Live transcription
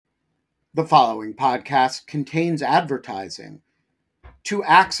The following podcast contains advertising. To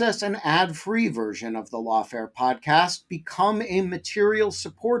access an ad-free version of the Lawfare podcast, become a material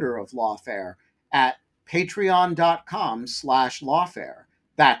supporter of Lawfare at patreon.com/lawfare.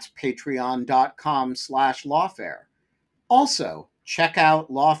 That's patreon.com/lawfare. Also, check out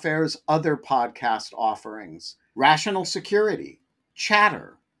Lawfare's other podcast offerings: Rational Security,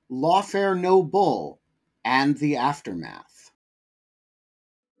 Chatter, Lawfare No Bull, and The Aftermath.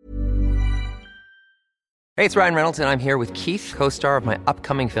 Hey, it's Ryan Reynolds, and I'm here with Keith, co-star of my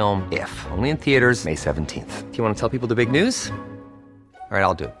upcoming film, If, only in theaters May 17th. Do you want to tell people the big news? All right,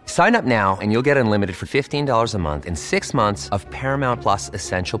 I'll do it. Sign up now and you'll get unlimited for $15 a month and 6 months of Paramount Plus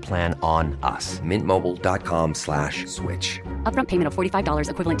Essential Plan on us. MintMobile.com/switch. Upfront payment of $45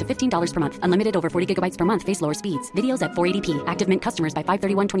 equivalent to $15 per month. Unlimited over 40 gigabytes per month. Face lower speeds. Videos at 480p. Active Mint customers by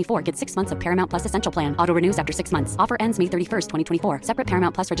 531.24 get 6 months of Paramount Plus Essential Plan. Auto renews after 6 months. Offer ends May 31st, 2024. Separate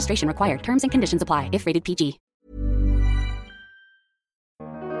Paramount Plus registration required. Terms and conditions apply if rated PG.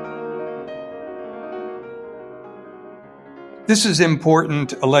 This is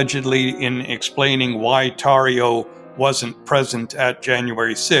important, allegedly, in explaining why Tarrio wasn't present at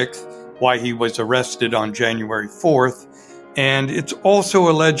January 6th, why he was arrested on January 4th. And it's also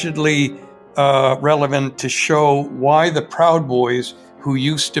allegedly relevant to show why the Proud Boys, who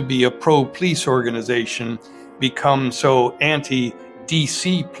used to be a pro-police organization, become so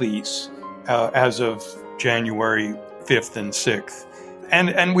anti-DC police as of January 5th and 6th.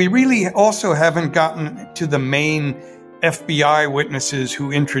 And we really also haven't gotten to the main FBI witnesses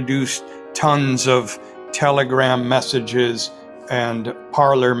who introduced tons of Telegram messages and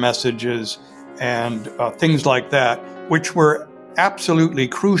Parler messages and things like that, which were absolutely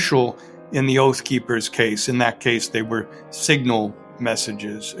crucial in the Oath Keepers case. In that case, they were signal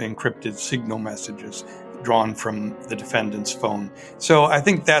messages, encrypted signal messages drawn from the defendant's phone. So I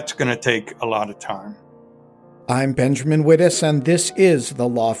think that's going to take a lot of time. I'm Benjamin Wittes, and this is the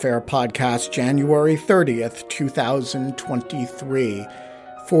Lawfare Podcast, January 30th, 2023.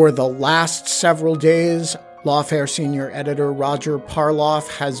 For the last several days, Lawfare senior editor Roger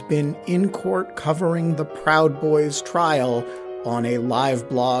Parloff has been in court covering the Proud Boys trial on a live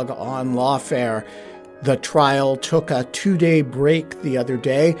blog on Lawfare. The trial took a 2-day break the other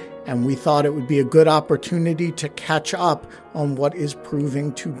day, and we thought it would be a good opportunity to catch up on what is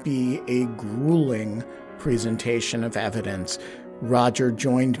proving to be a grueling presentation of evidence. Roger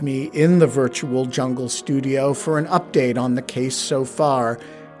joined me in the virtual Jungle studio for an update on the case so far.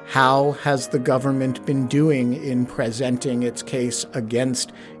 How has the government been doing in presenting its case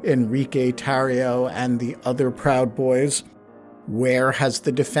against Enrique Tarrio and the other Proud Boys? Where has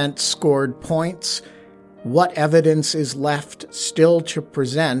the defense scored points? What evidence is left still to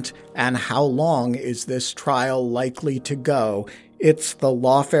present, and how long is this trial likely to go? It's the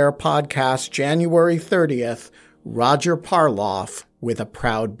Lawfare Podcast, January 30th, Roger Parloff with a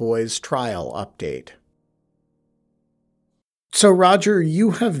Proud Boys trial update. So, Roger,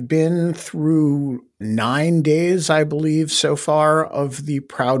 you have been through 9 days, I believe, so far of the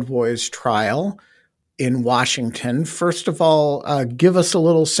Proud Boys trial in Washington. First of all, give us a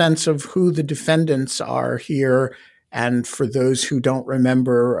little sense of who the defendants are here, and for those who don't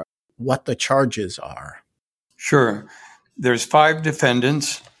remember, what the charges are. Sure. There's 5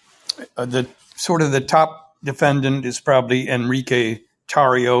 defendants. The top defendant is probably Enrique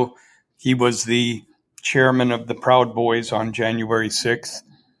Tarrio. He was the chairman of the Proud Boys on January 6th.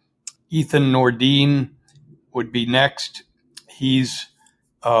 Ethan Nordine would be next. He's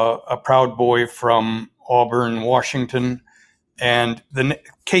a Proud Boy from Auburn, Washington. And the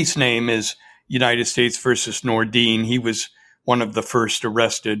case name is United States versus Nordine. He was one of the first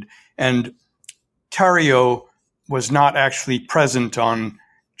arrested. And Tarrio was not actually present on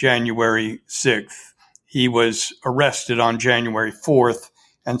January 6th. He was arrested on January 4th.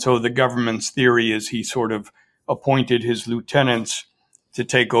 And so the government's theory is he sort of appointed his lieutenants to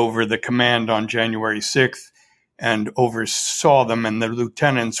take over the command on January 6th and oversaw them. And the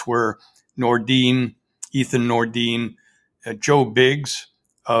lieutenants were Ethan Nordine, Joe Biggs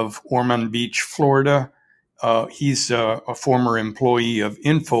of Ormond Beach, Florida. He's a former employee of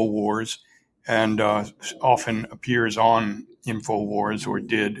InfoWars and often appears on InfoWars, or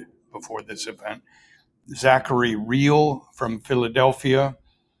did before this event. Zachary Reel from Philadelphia.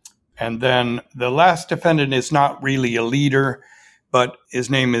 And then the last defendant is not really a leader, but his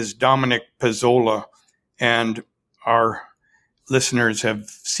name is Dominic Pezzola. And our listeners have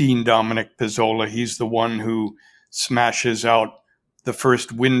seen Dominic Pezzola. He's the one who smashes out the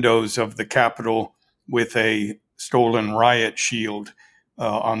first windows of the Capitol with a stolen riot shield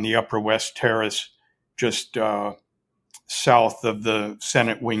on the Upper West Terrace just south of the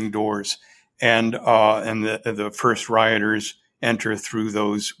Senate wing doors. And the first rioters enter through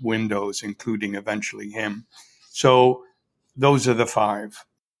those windows, including eventually him. So those are the five.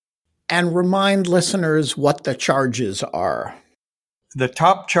 And remind listeners what the charges are. The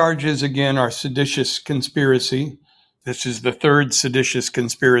top charges, again, are seditious conspiracy. This is the third seditious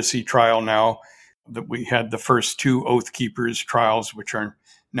conspiracy trial now. That we had the first two Oath Keepers trials, which are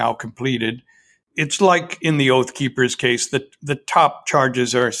now completed. It's like in the Oath Keepers case, the top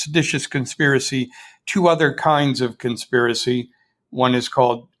charges are seditious conspiracy, two other kinds of conspiracy. One is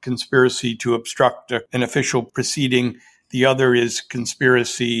called conspiracy to obstruct an official proceeding. The other is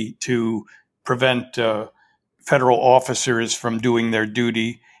conspiracy to prevent federal officers from doing their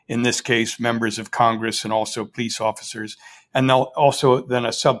duty, in this case, members of Congress and also police officers. And also then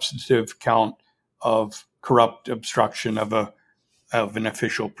a substantive count of corrupt obstruction of an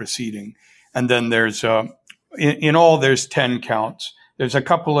official proceeding. And then there's, in all, there's 10 counts. There's a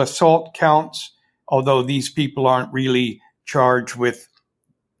couple assault counts, although these people aren't really charged with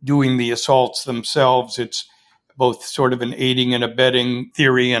doing the assaults themselves. It's both sort of an aiding and abetting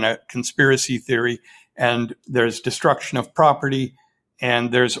theory and a conspiracy theory. And there's destruction of property.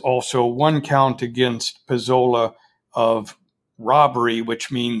 And there's also one count against Pizzola of robbery,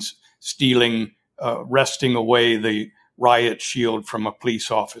 which means stealing, wresting away the riot shield from a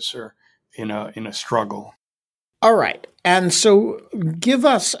police officer in a struggle. All right. And so give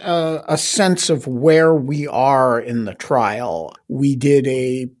us a sense of where we are in the trial. We did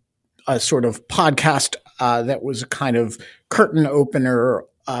a sort of podcast that was a kind of curtain opener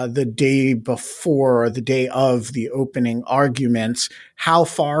the day before, the day of the opening arguments. How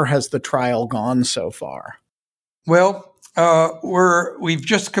far has the trial gone so far? Well, we've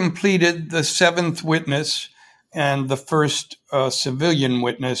just completed the seventh witness and the first civilian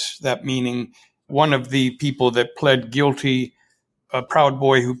witness, that meaning one of the people that pled guilty, a Proud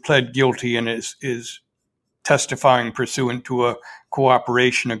Boy who pled guilty and is testifying pursuant to a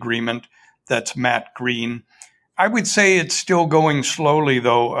cooperation agreement. That's Matt Green. I would say it's still going slowly,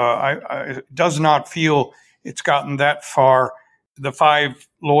 though. It does not feel it's gotten that far. The five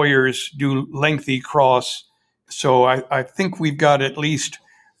lawyers do lengthy cross, so I think we've got at least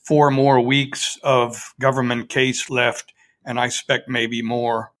 4 more weeks of government case left, and I expect maybe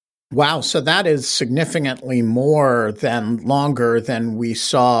more. Wow, so that is significantly longer than we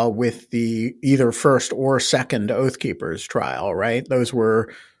saw with the either first or second Oath Keepers trial, right? Those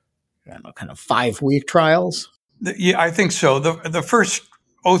were kind of 5-week trials? Yeah, I think so. The first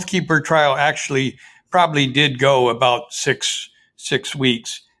Oath Keeper trial actually probably did go about six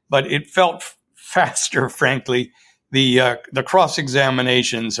weeks, but it felt faster, frankly. The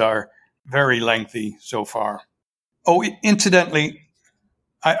cross-examinations are very lengthy so far. Oh, incidentally,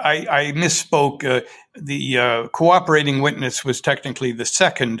 I misspoke. The cooperating witness was technically the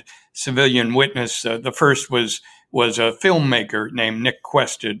second civilian witness. The first was a filmmaker named Nick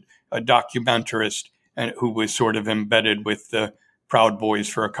Quested, a documentarist, and who was sort of embedded with the Proud Boys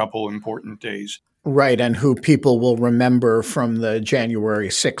for a couple important days. Right, and who people will remember from the January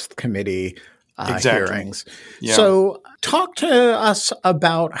 6th committee hearings. Yeah. So talk to us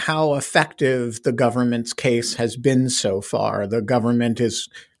about how effective the government's case has been so far. The government has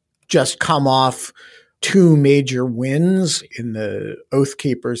just come off 2 major wins in the Oath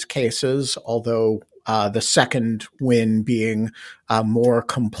Keepers cases, although the second win being more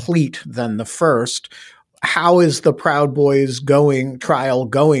complete than the first. How is the Proud Boys trial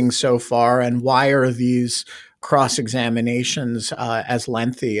going so far, and why are these cross-examinations as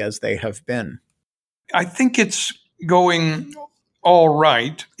lengthy as they have been? I think it's going all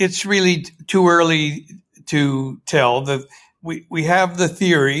right. It's really too early to tell. We have the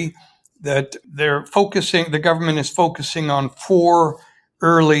theory that the government is focusing on 4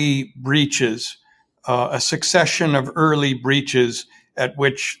 early breaches, a succession of early breaches at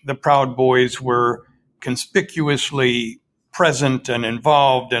which the Proud Boys were conspicuously present and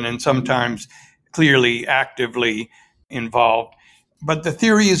involved, and sometimes clearly actively involved. But the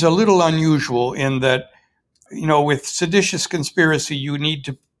theory is a little unusual in that, with seditious conspiracy, you need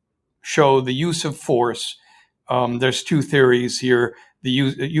to show the use of force. There's 2 theories here: the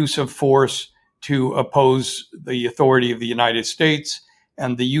use of force to oppose the authority of the United States,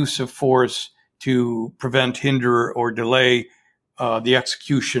 and the use of force to prevent, hinder, or delay the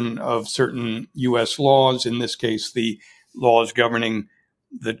execution of certain U.S. laws, in this case, the laws governing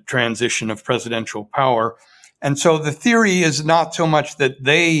the transition of presidential power. And so the theory is not so much that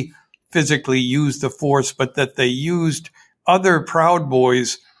they physically used the force, but that they used other Proud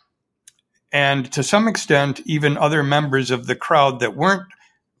Boys and, to some extent, even other members of the crowd that weren't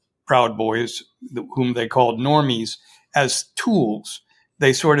Proud Boys, whom they called normies, as tools.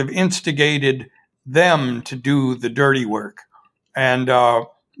 They sort of instigated them to do the dirty work. And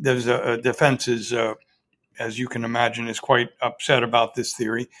there's a defense is, as you can imagine, is quite upset about this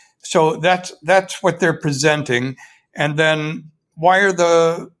theory. So that's what they're presenting. And then why are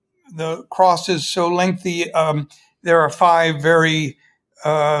the crosses so lengthy? There are 5 very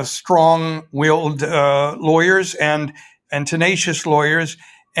strong-willed lawyers and tenacious lawyers,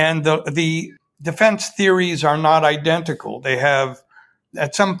 and the defense theories are not identical. They have,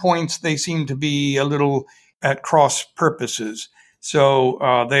 at some points, they seem to be a little at cross purposes.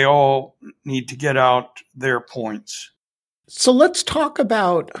 So they all need to get out their points. So let's talk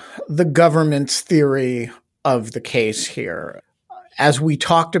about the government's theory of the case here. As we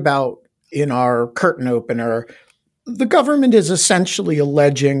talked about in our curtain opener, the government is essentially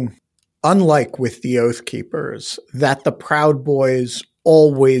alleging, unlike with the Oath Keepers, that the Proud Boys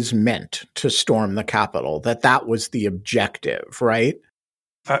always meant to storm the Capitol, that was the objective, right?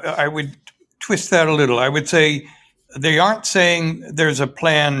 I would twist that a little. I would say they aren't saying there's a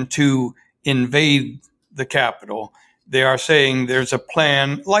plan to invade the Capitol. They are saying there's a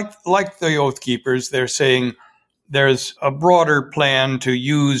plan, like the Oath Keepers, they're saying there's a broader plan to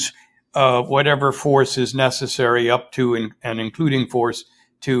use whatever force is necessary up to and including force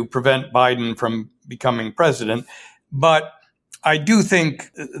to prevent Biden from becoming president. But I do think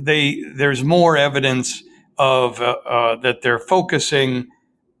there's more evidence of that they're focusing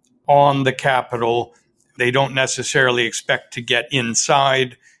on the Capitol. They don't necessarily expect to get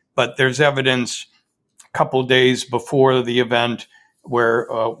inside, but there's evidence a couple days before the event where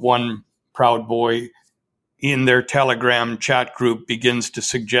one Proud Boy in their Telegram chat group begins to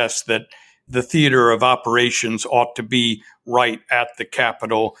suggest that the theater of operations ought to be right at the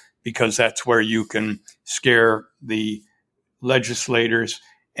Capitol because that's where you can scare the legislators.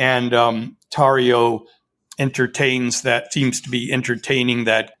 And Tarrio seems to be entertaining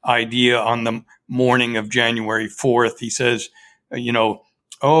that idea on the morning of January 4th. He says,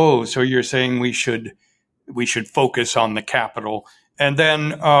 so you're saying we should focus on the Capitol. And then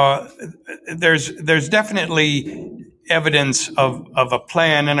there's definitely evidence of a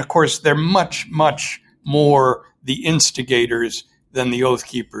plan. And of course, they're much, much more the instigators than the Oath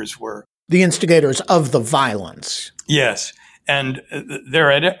Keepers were. The instigators of the violence. Yes. And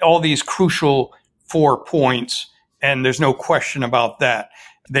they're at all these crucial 4 points, and there's no question about that.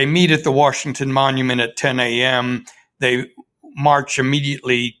 They meet at the Washington Monument at 10 a.m. They march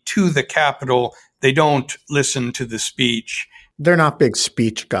immediately to the Capitol. They don't listen to the speech. They're not big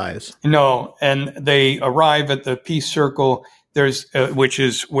speech guys. No, and they arrive at the Peace Circle, which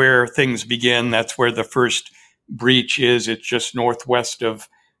is where things begin. That's where the first breach is. It's just northwest of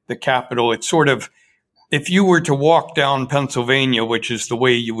the Capitol. It's sort of, if you were to walk down Pennsylvania, which is the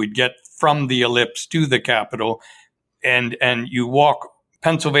way you would get from the Ellipse to the Capitol, and you walk,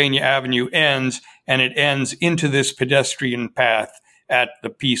 Pennsylvania Avenue ends, and it ends into this pedestrian path at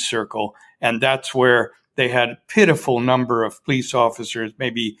the Peace Circle. And that's where they had a pitiful number of police officers,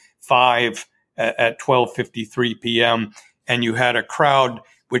 maybe 5 at 12:53 p.m. And you had a crowd,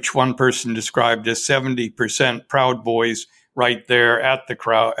 which one person described as 70% Proud Boys right there at the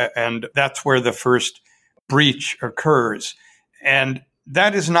crowd. And that's where the first breach occurs. And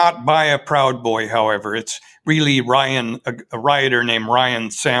that is not by a Proud Boy, however. It's really a rioter named Ryan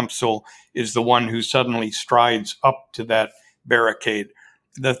Samsel is the one who suddenly strides up to that barricade.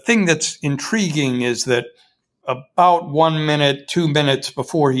 The thing that's intriguing is that about 1 minute, 2 minutes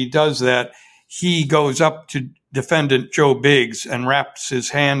before he does that, he goes up to defendant Joe Biggs and wraps his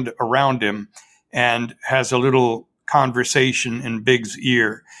hand around him and has a little conversation in Biggs'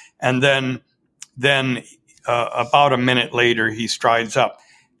 ear. And then about a minute later, he strides up.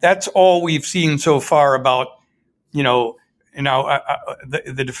 That's all we've seen so far about,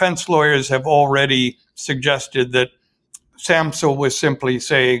 the defense lawyers have already suggested that Samsel was simply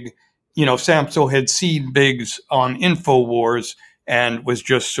saying, Samsel had seen Biggs on InfoWars and was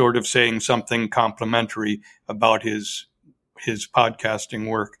just sort of saying something complimentary about his podcasting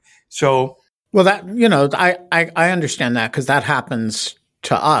work. So, well, that, I understand that because that happens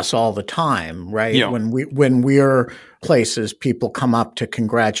to us all the time, right? Yeah. When we're places, people come up to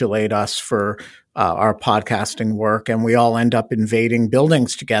congratulate us for our podcasting work, and we all end up invading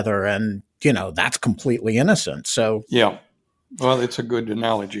buildings together, and that's completely innocent. So yeah, well, it's a good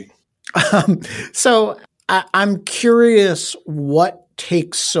analogy. So I'm curious what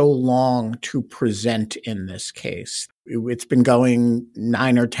takes so long to present in this case. It's been going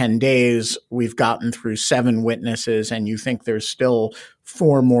 9 or 10 days. We've gotten through 7 witnesses, and you think there's still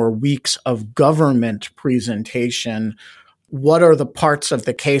 4 more weeks of government presentation. What are the parts of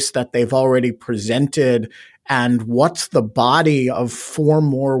the case that they've already presented, And what's the body of 4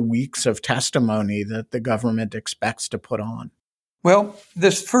 more weeks of testimony that the government expects to put on? Well,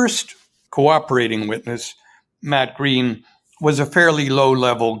 this first cooperating witness, Matt Green, was a fairly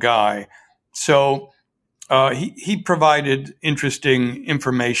low-level guy. So he provided interesting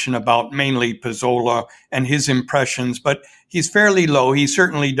information about mainly Pizzola and his impressions, but he's fairly low. He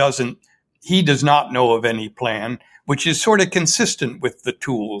does not know of any plan, which is sort of consistent with the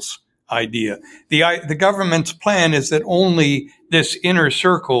tools idea. The government's plan is that only this inner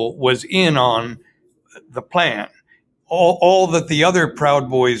circle was in on the plan. All that the other Proud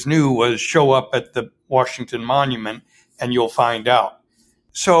Boys knew was show up at the Washington Monument and you'll find out.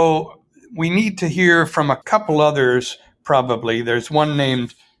 So we need to hear from a couple others, probably. There's one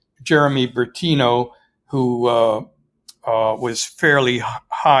named Jeremy Bertino, who was fairly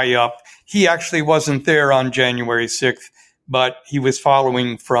high up. He actually wasn't there on January 6th, but he was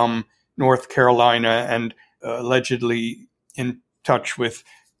following from North Carolina and allegedly in touch with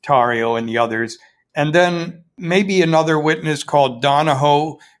Tarrio and the others. And then maybe another witness called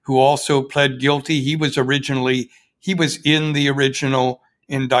Donahoe, who also pled guilty. He was in the original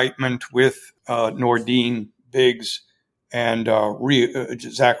indictment with Nordine Biggs and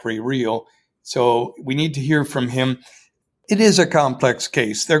Zachary Reel. So we need to hear from him. It is a complex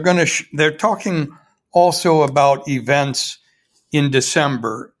case. They're talking also about events in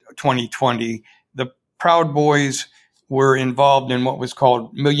December 2020. The Proud Boys were involved in what was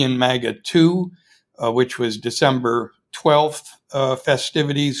called Million MAGA 2, which was December 12th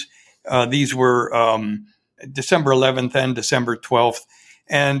festivities. These were December 11th and December 12th.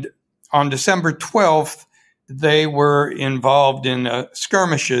 And on December 12th, they were involved in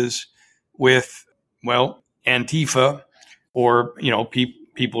skirmishes with, Antifa, or,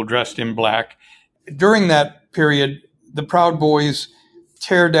 people dressed in black. During that period, the Proud Boys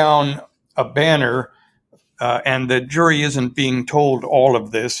tear down a banner, and the jury isn't being told all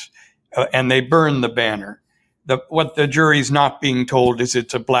of this, and they burn the banner. What the jury's not being told is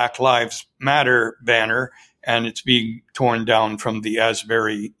it's a Black Lives Matter banner, and it's being torn down from the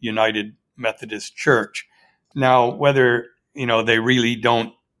Asbury United Methodist Church. Now, whether, they really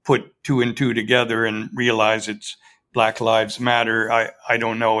don't put 2 and 2 together and realize it's Black Lives Matter, I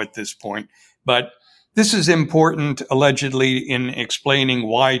don't know at this point. But this is important, allegedly, in explaining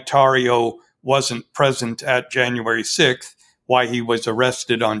why Tarrio wasn't present at January 6th, why he was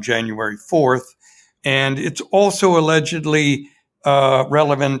arrested on January 4th. And it's also allegedly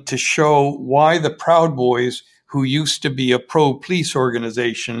relevant to show why the Proud Boys, who used to be a pro-police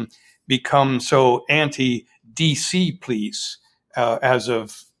organization, become so anti-DC police as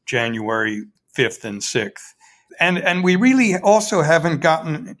of January 5th and 6th. And we really also haven't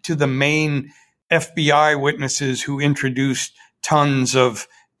gotten to the main FBI witnesses who introduced tons of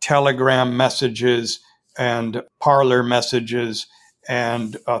Telegram messages and Parler messages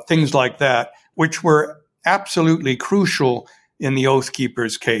and things like that, which were absolutely crucial in the Oath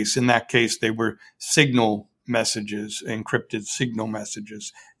Keepers case. In that case, they were signal messages, encrypted signal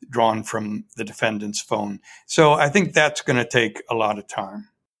messages drawn from the defendant's phone. So I think that's going to take a lot of time.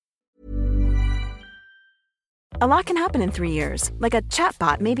 A lot can happen in 3 years, like a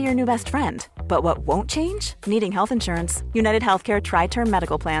chatbot may be your new best friend. But what won't change? Needing health insurance. United Healthcare Tri-Term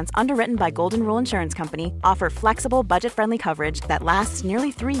Medical Plans, underwritten by Golden Rule Insurance Company, offer flexible, budget-friendly coverage that lasts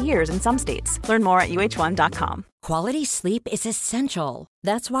nearly 3 years in some states. Learn more at uh1.com. Quality sleep is essential.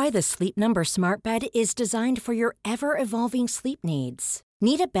 That's why the Sleep Number Smart Bed is designed for your ever-evolving sleep needs.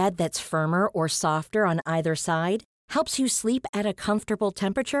 Need a bed that's firmer or softer on either side? Helps you sleep at a comfortable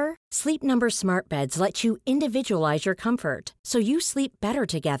temperature? Sleep Number Smart Beds let you individualize your comfort, so you sleep better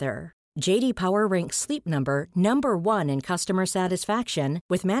together. J.D. Power ranks Sleep Number number 1 in customer satisfaction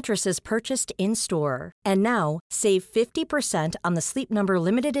with mattresses purchased in-store. And now, save 50% on the Sleep Number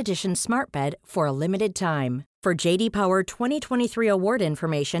Limited Edition Smart Bed for a limited time. For J.D. Power 2023 award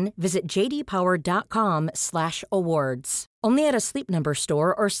information, visit jdpower.com/awards. Only at a Sleep Number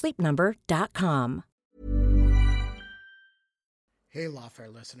store or sleepnumber.com. Hey,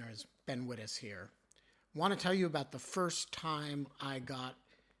 Lawfare listeners, Ben Wittes here. Want to tell you about the first time I got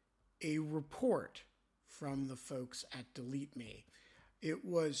a report from the folks at Delete Me. It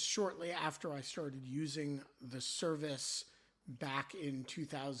was shortly after I started using the service back in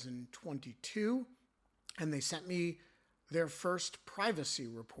 2022, and they sent me their first privacy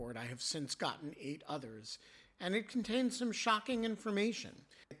report. I have since gotten 8 others, and it contained some shocking information.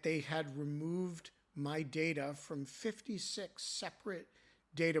 They had removed my data from 56 separate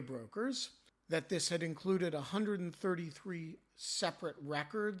data brokers. that this had included 133 separate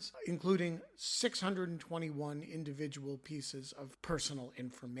records, including 621 individual pieces of personal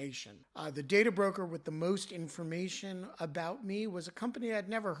information. The data broker with the most information about me was a company I'd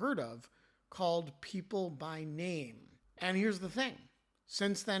never heard of called People by Name. And here's the thing.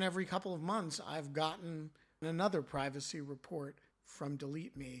 Since then, every couple of months, I've gotten another privacy report from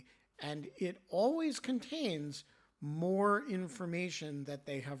Delete Me, and it always contains more information that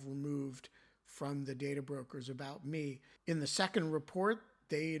they have removed from the data brokers about me. In the second report,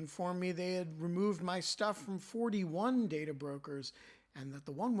 they informed me they had removed my stuff from 41 data brokers, and that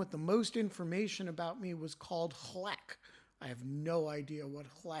the one with the most information about me was called HLEC. I have no idea what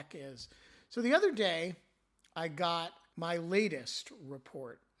HLEC is. So the other day, I got my latest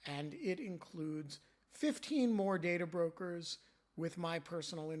report, and it includes 15 more data brokers with my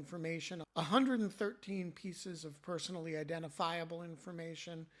personal information, 113 pieces of personally identifiable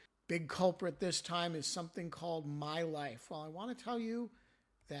information. Big culprit this time is something called My Life. Well, I want to tell you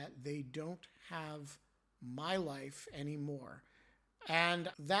that they don't have My Life anymore. And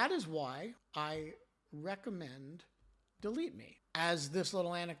that is why I recommend Delete Me. As this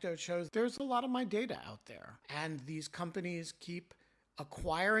little anecdote shows, there's a lot of my data out there, and these companies keep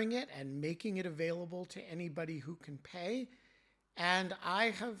acquiring it and making it available to anybody who can pay. And I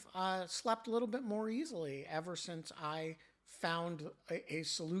have slept a little bit more easily ever since I found a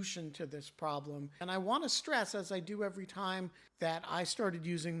solution to this problem. And I want to stress, as I do every time, that I started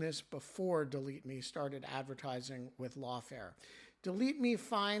using this before Delete Me started advertising with Lawfare. Delete Me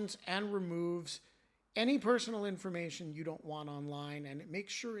finds and removes any personal information you don't want online, and it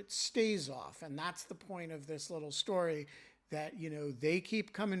makes sure it stays off. And that's the point of this little story, that, you know, they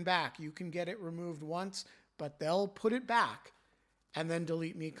keep coming back. You can get it removed once, but they'll put it back, and then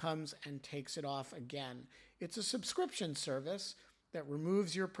Delete Me comes and takes it off again. It's a subscription service that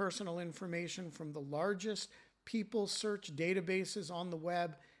removes your personal information from the largest people search databases on the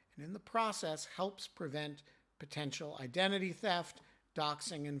web, and in the process helps prevent potential identity theft,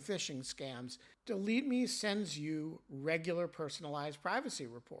 doxing, and phishing scams. Delete Me sends you regular personalized privacy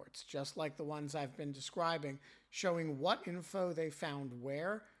reports, just like the ones I've been describing, showing what info they found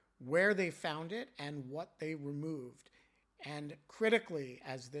where they found it, and what they removed. And critically,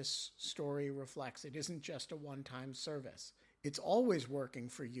 as this story reflects, it isn't just a one-time service. It's always working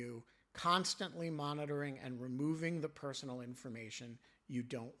for you, constantly monitoring and removing the personal information you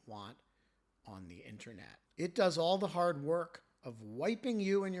don't want on the internet. It does all the hard work of wiping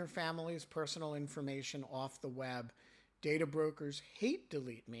you and your family's personal information off the web. Data brokers hate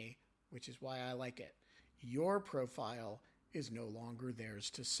Delete Me, which is why I like it. Your profile is no longer theirs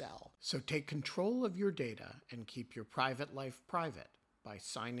to sell. So take control of your data and keep your private life private by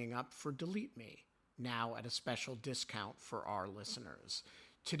signing up for Delete Me, now at a special discount for our listeners.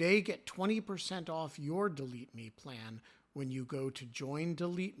 Today, get 20% off your Delete Me plan when you go to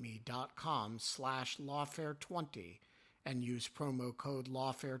joindeleteme.com/lawfare20 and use promo code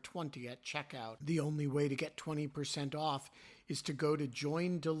lawfare20 at checkout. The only way to get 20% off is to go to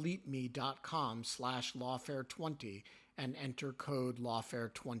joindeleteme.com/lawfare20 and enter code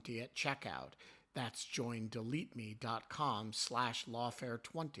lawfare20 at checkout. That's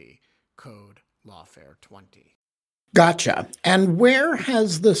joindeleteme.com/lawfare20, code lawfare20. Gotcha. And where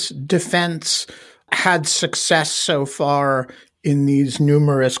has this defense had success so far in these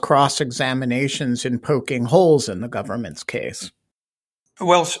numerous cross-examinations in poking holes in the government's case?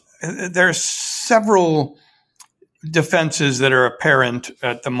 Well, there's several defenses that are apparent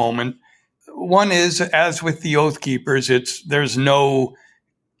at the moment. One is, as with the Oath Keepers, there's no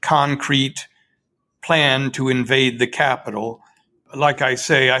concrete plan to invade the Capitol. Like I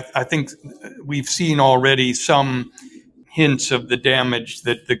say, I think we've seen already some hints of the damage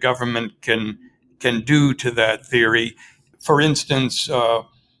that the government can do to that theory. For instance,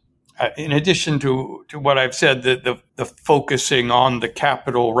 in addition to what I've said, the focusing on the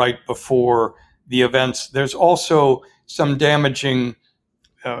Capitol right before the events, there's also some damaging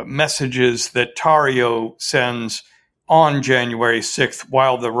messages that Tario sends on January 6th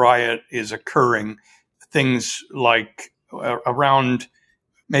while the riot is occurring. Things like around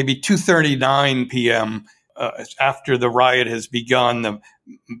maybe 2:39 p.m., after the riot has begun, the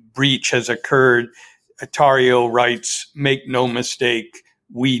breach has occurred. Tario writes, "Make no mistake,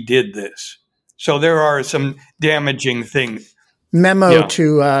 we did this." So there are some damaging things. Memo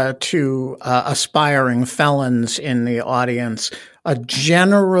to aspiring felons in the audience.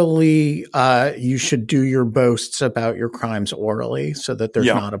 Generally, you should do your boasts about your crimes orally so that there's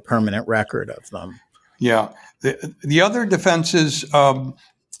not a permanent record of them. Yeah. The other defenses,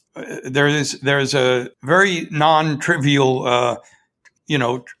 there's a very non-trivial,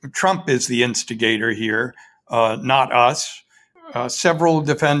 Trump is the instigator here, not us. Several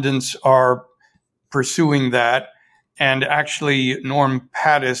defendants are pursuing that. And actually, Norm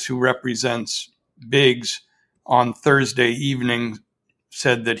Pattis, who represents Biggs, on Thursday evening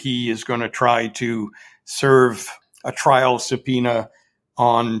said that he is going to try to serve a trial subpoena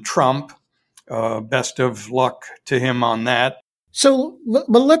on Trump. Best of luck to him on that. So,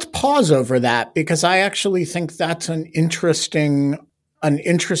 but let's pause over that, because I actually think that's an interesting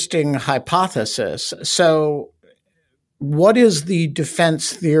hypothesis. So, what is the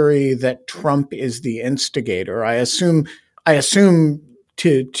defense theory that Trump is the instigator? I assume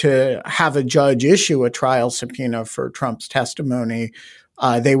to have a judge issue a trial subpoena for Trump's testimony,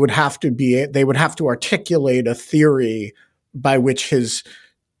 they would have to articulate a theory by which his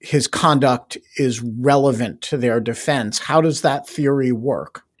conduct is relevant to their defense. How does that theory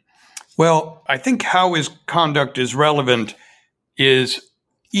work? Well, I think how his conduct is relevant is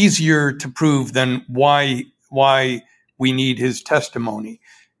easier to prove than why we need his testimony,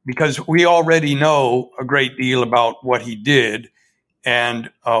 because we already know a great deal about what he did and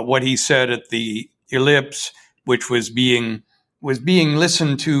what he said at the Ellipse, which was being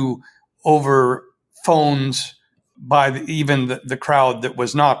listened to over phones by even the crowd that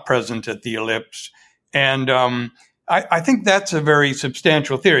was not present at the Ellipse. And I think that's a very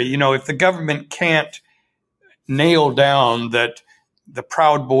substantial theory. If the government can't nail down that the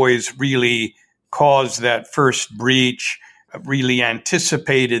Proud Boys really caused that first breach, really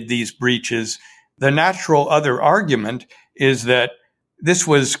anticipated these breaches, the natural other argument is that this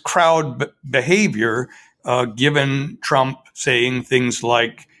was crowd behavior, given Trump saying things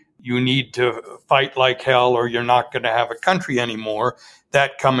like, you need to fight like hell or you're not going to have a country anymore.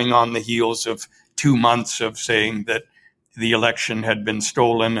 That coming on the heels of 2 months of saying that the election had been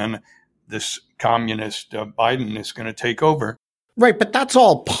stolen and this communist Biden is going to take over. Right, but that's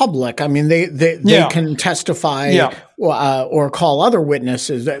all public. I mean, they can testify or call other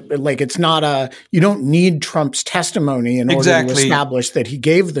witnesses. Like, it's not you don't need Trump's testimony in order to establish that he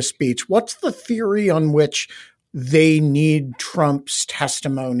gave the speech. What's the theory on which they need Trump's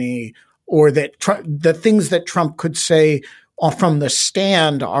testimony, or that the things that Trump could say from the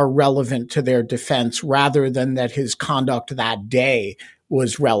stand are relevant to their defense, rather than that his conduct that day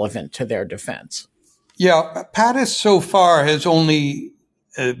was relevant to their defense? Yeah, Pattis so far has only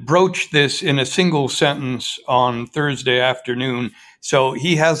broached this in a single sentence on Thursday afternoon, so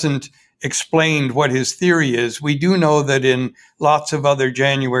he hasn't explained what his theory is. We do know that in lots of other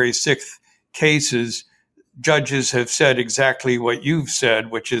January 6th cases, judges have said exactly what you've said,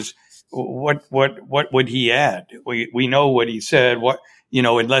 which is what would he add? We know what he said.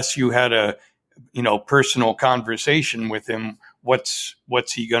 Unless you had a personal conversation with him, what's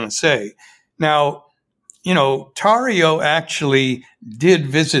he going to say? Now, Tarrio actually did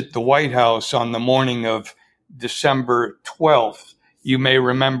visit the White House on the morning of December 12th. You may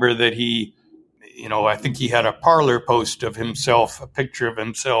remember that he, I think he had a Parlor post of himself, a picture of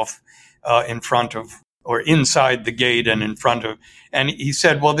himself in front of or inside the gate and in front of, and he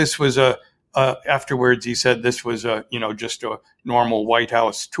said, well, this was afterwards he said this was just a normal White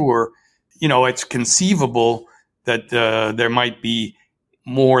House tour. It's conceivable that there might be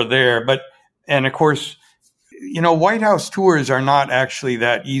more there, and of course, White House tours are not actually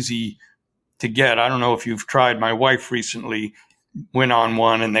that easy to get. I don't know if you've tried. My wife recently went on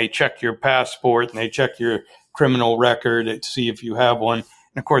one, and they check your passport and they check your criminal record to see if you have one.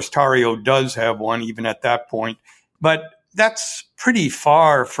 And of course, Tarrio does have one even at that point. But that's pretty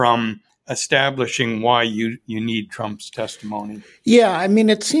far from establishing why you need Trump's testimony. Yeah, I mean,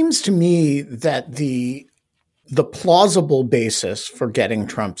 it seems to me that the plausible basis for getting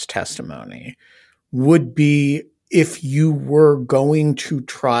Trump's testimony would be if you were going to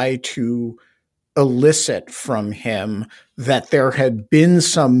try to elicit from him that there had been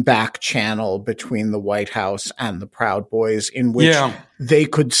some back channel between the White House and the Proud Boys in which they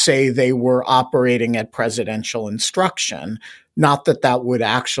could say they were operating at presidential instruction. Not that would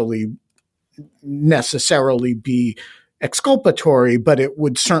actually necessarily be exculpatory, but it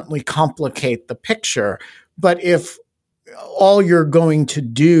would certainly complicate the picture. But if all you're going to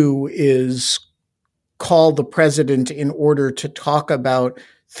do is call the president in order to talk about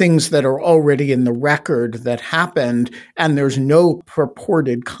things that are already in the record that happened, and there's no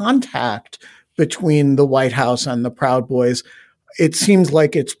purported contact between the White House and the Proud Boys, it seems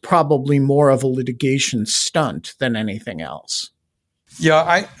like it's probably more of a litigation stunt than anything else.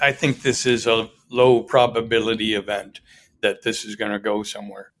 Yeah, I think this is a low probability event that this is going to go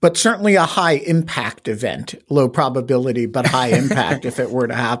somewhere. But certainly a high impact event, low probability, but high impact if it were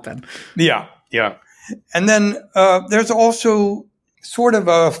to happen. Yeah. And then there's also sort of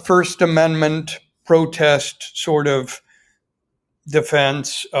a First Amendment protest sort of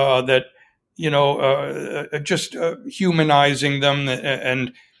defense that, just humanizing them.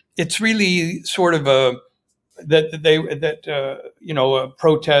 And it's really sort of a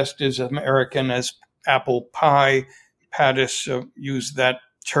protest is American as apple pie. Pattis used that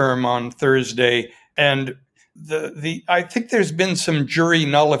term on Thursday. And I think there's been some jury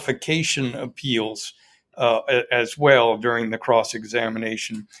nullification appeals as well during the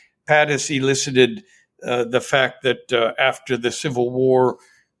cross-examination. Pattis elicited the fact that after the Civil War,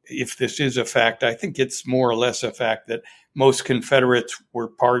 if this is a fact, I think it's more or less a fact that most Confederates were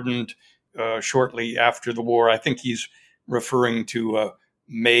pardoned shortly after the war. I think he's referring to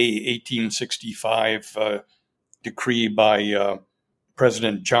May 1865 decree by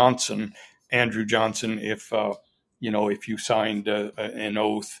President Johnson, Andrew Johnson. If you signed an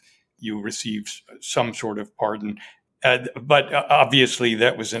oath, you received some sort of pardon. But obviously,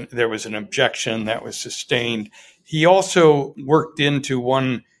 there was an objection that was sustained. He also worked into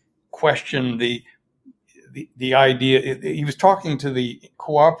one question the idea. He was talking to the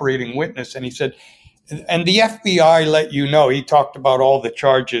cooperating witness, and he said, and the FBI let you know. He talked about all the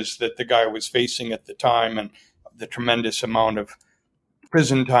charges that the guy was facing at the time and the tremendous amount of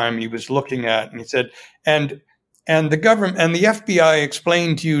prison time he was looking at. And he said, and the government and the FBI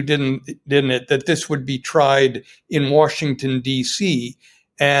explained to you, didn't it, that this would be tried in Washington, D.C.,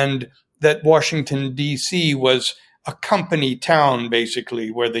 and that Washington, D.C. was a company town,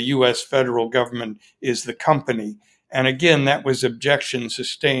 basically, where the U.S. federal government is the company. And again, that was objection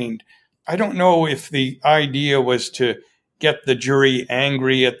sustained. I don't know if the idea was to get the jury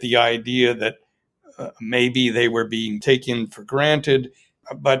angry at the idea that maybe they were being taken for granted,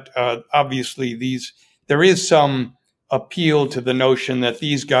 but obviously there is some appeal to the notion that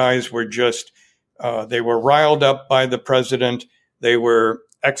these guys were just, they were riled up by the president. They were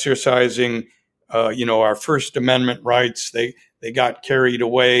exercising, our First Amendment rights. They got carried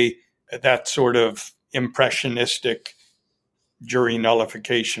away. That sort of impressionistic jury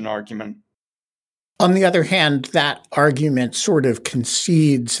nullification argument. On the other hand, that argument sort of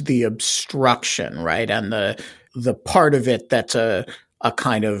concedes the obstruction, right? And the part of it that's a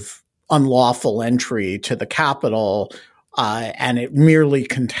kind of unlawful entry to the Capitol, and it merely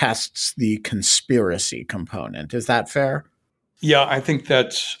contests the conspiracy component. Is that fair? Yeah, I think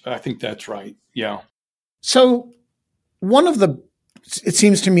that's right. Yeah. So one of the, it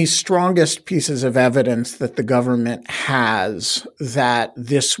seems to me, strongest pieces of evidence that the government has that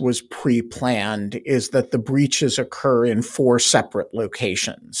this was pre-planned is that the breaches occur in 4 separate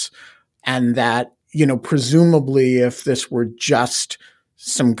locations. And that, presumably if this were just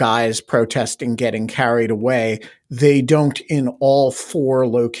some guys protesting getting carried away, they don't in all 4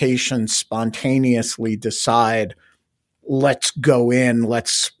 locations spontaneously decide, let's go in,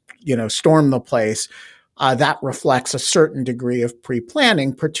 let's, storm the place. That reflects a certain degree of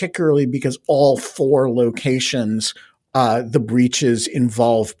pre-planning, particularly because all 4 locations, the breaches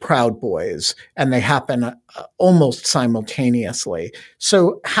involve Proud Boys, and they happen almost simultaneously.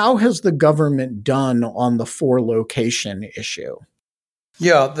 So how has the government done on the 4 location issue?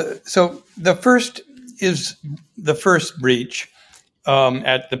 Yeah, so the first is the first breach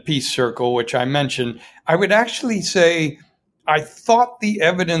at the Peace Circle, which I mentioned. I would actually say I thought the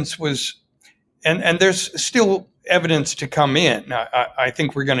evidence was, and there's still evidence to come in. I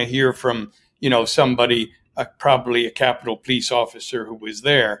think we're going to hear from, somebody, probably a Capitol Police officer who was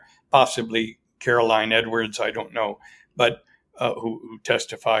there, possibly Caroline Edwards, I don't know, but who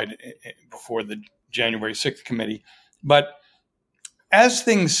testified before the January 6th committee. But as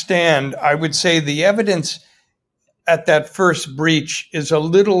things stand, I would say the evidence at that first breach is a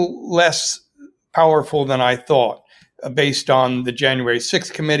little less powerful than I thought, based on the January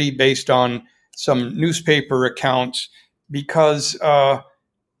 6th committee, based on some newspaper accounts, because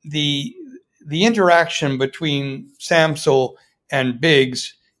the interaction between Samsel and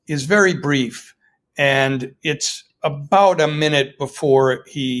Biggs is very brief, and it's about a minute before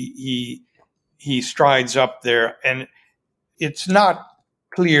he strides up there, and it's not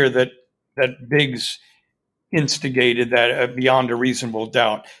clear that Biggs instigated that beyond a reasonable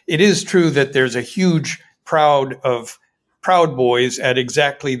doubt. It is true that there's a huge crowd of Proud Boys at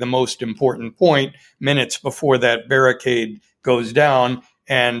exactly the most important point, minutes before that barricade goes down.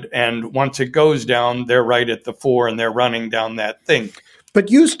 And once it goes down, they're right at the fore and they're running down that thing. But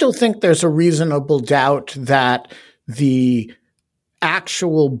you still think there's a reasonable doubt that the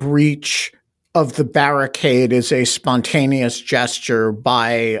actual breach of the barricade is a spontaneous gesture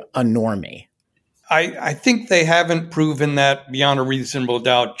by a normie? I think they haven't proven that beyond a reasonable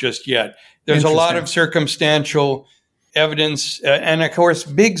doubt just yet. There's a lot of circumstantial evidence. And of course,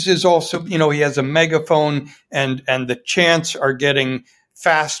 Biggs is also, he has a megaphone, and the chants are getting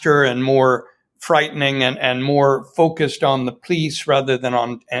faster and more frightening and more focused on the police rather than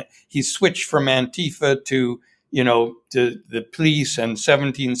on, he switched from Antifa to the police and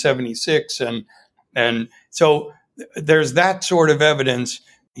 1776. And so there's that sort of evidence.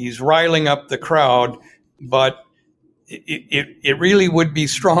 He's riling up the crowd, but it really would be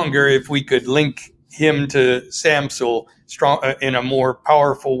stronger if we could link him to Samsel in a more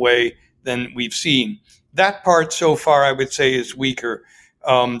powerful way than we've seen. That part so far, I would say, is weaker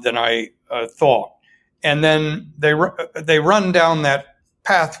than I thought. And then they run down that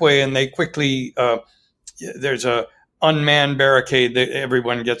pathway, and they quickly there's a unmanned barricade that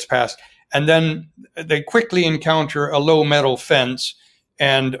everyone gets past, and then they quickly encounter a low metal fence,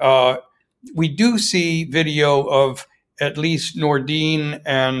 and we do see video of at least Nordine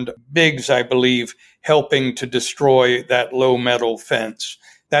and Biggs, I believe, helping to destroy that low metal fence.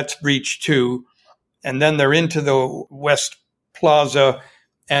 That's breach 2. And then they're into the West Plaza,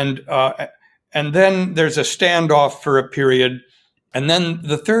 and then there's a standoff for a period. And then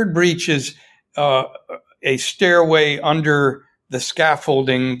the third breach is a stairway under the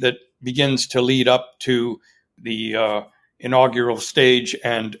scaffolding that begins to lead up to the inaugural stage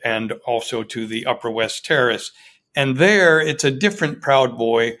and also to the Upper West Terrace. And there, it's a different Proud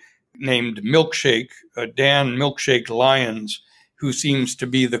Boy named Milkshake, Dan Milkshake Lyons, who seems to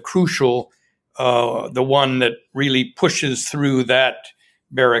be the crucial, the one that really pushes through that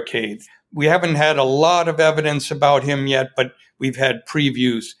barricade. We haven't had a lot of evidence about him yet, but we've had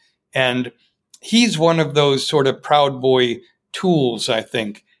previews. And he's one of those sort of Proud Boy tools, I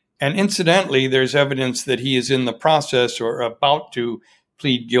think. And incidentally, there's evidence that he is in the process or about to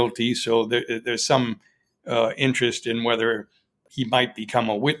plead guilty. So there's some interest in whether he might become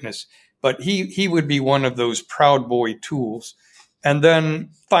a witness, but he would be one of those Proud Boy tools. And then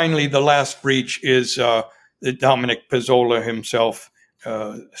finally, the last breach is Dominic Pezzola himself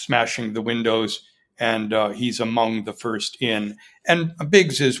smashing the windows, and he's among the first in. And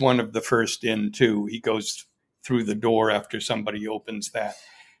Biggs is one of the first in too. He goes through the door after somebody opens that.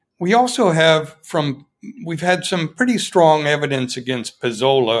 We also we've had some pretty strong evidence against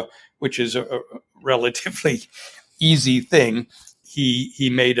Pezzola, which is a relatively easy thing.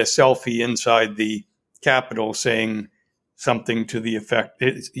 He made a selfie inside the Capitol saying something to the effect,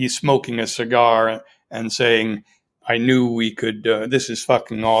 he's smoking a cigar and saying, I knew we could, this is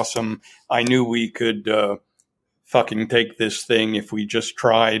fucking awesome. I knew we could fucking take this thing if we just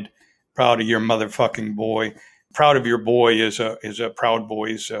tried. Proud of your motherfucking boy. Proud of your boy is a Proud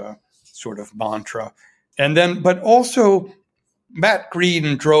Boys sort of mantra. And then, but also Matt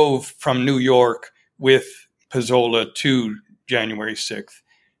Green drove from New York with Pezzola to January 6th.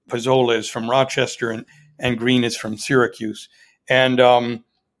 Pezzola is from Rochester and Green is from Syracuse. And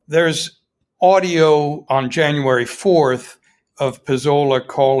there's audio on January 4th of Pezzola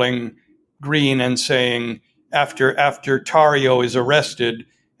calling Green and saying, after Tarrio is arrested,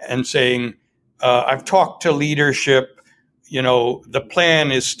 and saying, I've talked to leadership, the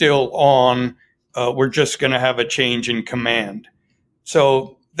plan is still on, we're just going to have a change in command.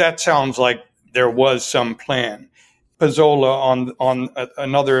 So that sounds like there was some plan. Pezzola on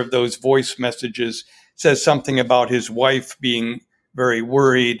another of those voice messages says something about his wife being very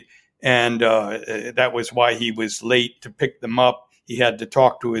worried, and that was why he was late to pick them up. He had to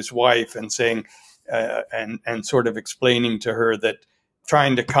talk to his wife and saying, and sort of explaining to her that,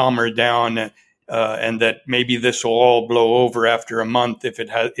 trying to calm her down, and that maybe this will all blow over after a month if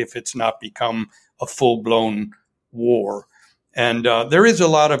it's not become a full-blown war. And there is a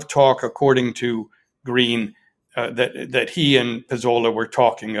lot of talk, according to Green, that he and Pezzola were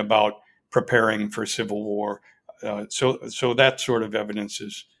talking about preparing for civil war. So that sort of evidence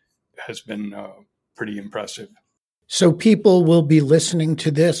has been pretty impressive. So people will be listening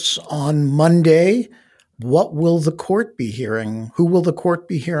to this on Monday. What will the court be hearing? Who will the court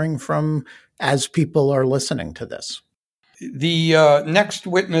be hearing from as people are listening to this? The next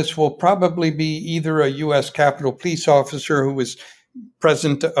witness will probably be either a U.S. Capitol Police officer who was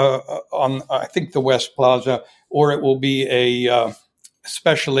present on, I think, the West Plaza, or it will be a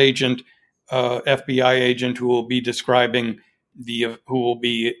special agent, FBI agent, who will be describing the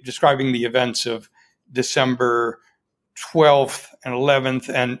events of December 12th and 11th,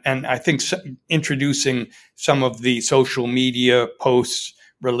 and I think introducing some of the social media posts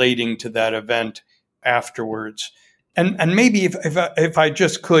relating to that event afterwards. And maybe if I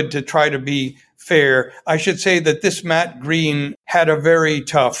just could, to try to be fair, I should say that this Matt Green had a very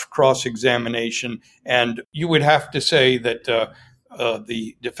tough cross-examination, and you would have to say that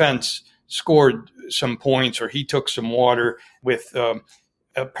the defense scored some points, or he took some water with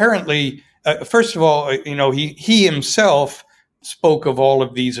apparently, first of all, he himself spoke of all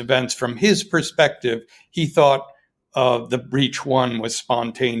of these events from his perspective. He thought the breach one was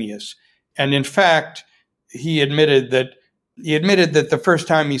spontaneous. And in fact, he admitted that the first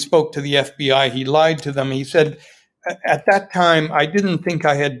time he spoke to the FBI, he lied to them. He said, at that time, I didn't think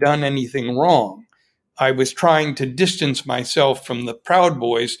I had done anything wrong. I was trying to distance myself from the Proud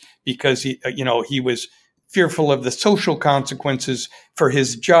Boys because he was fearful of the social consequences for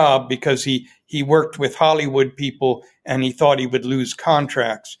his job, because he worked with Hollywood people and he thought he would lose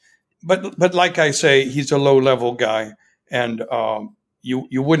contracts. But like I say, he's a low-level guy, and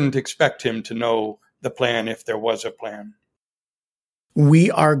you wouldn't expect him to know the plan if there was a plan. We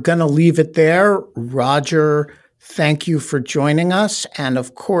are going to leave it there. Roger, thank you for joining us. And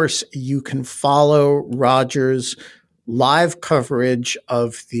of course, you can follow Roger's live coverage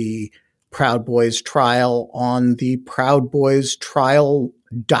of the Proud Boys trial on the Proud Boys Trial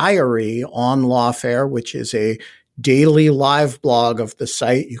Diary on Lawfare, which is a daily live blog of the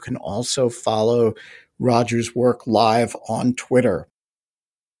site. You can also follow Roger's work live on Twitter.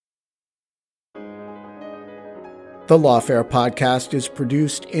 The Lawfare podcast is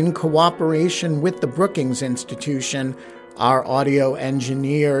produced in cooperation with the Brookings Institution. Our audio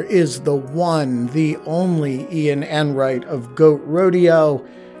engineer is the one, the only Ian Enright of Goat Rodeo.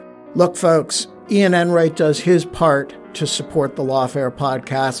 Look, folks, Ian Enright does his part to support the Lawfare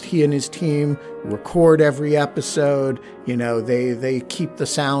podcast. He and his team record every episode. They keep the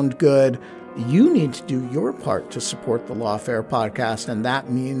sound good. You need to do your part to support the Lawfare podcast, and that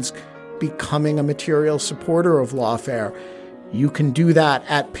means becoming a material supporter of Lawfare. You can do that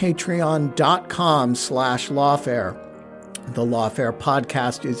at patreon.com/Lawfare. The Lawfare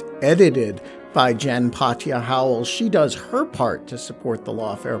podcast is edited by Jen Patja Howell. She does her part to support the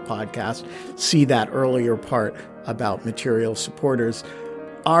Lawfare podcast. See that earlier part about material supporters.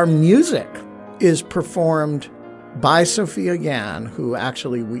 Our music is performed by Sophia Yan, who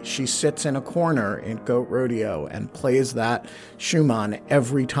actually, she sits in a corner in Goat Rodeo and plays that Schumann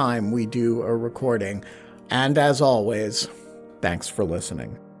every time we do a recording. And as always, thanks for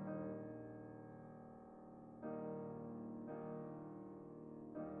listening.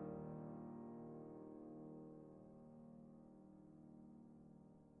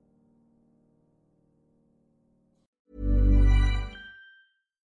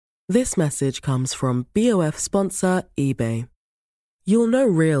 This message comes from BOF sponsor eBay. You'll know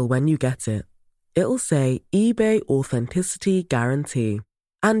real when you get it. It'll say eBay Authenticity Guarantee.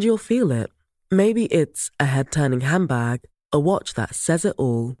 And you'll feel it. Maybe it's a head-turning handbag, a watch that says it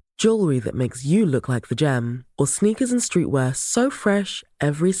all, jewelry that makes you look like the gem, or sneakers and streetwear so fresh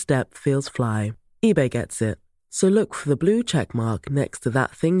every step feels fly. eBay gets it. So look for the blue check mark next to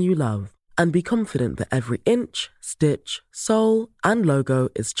that thing you love. And be confident that every inch, stitch, sole, and logo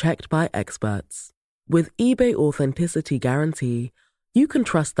is checked by experts. With eBay Authenticity Guarantee, you can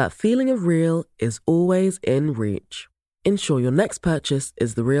trust that feeling of real is always in reach. Ensure your next purchase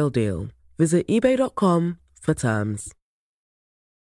is the real deal. Visit ebay.com for terms.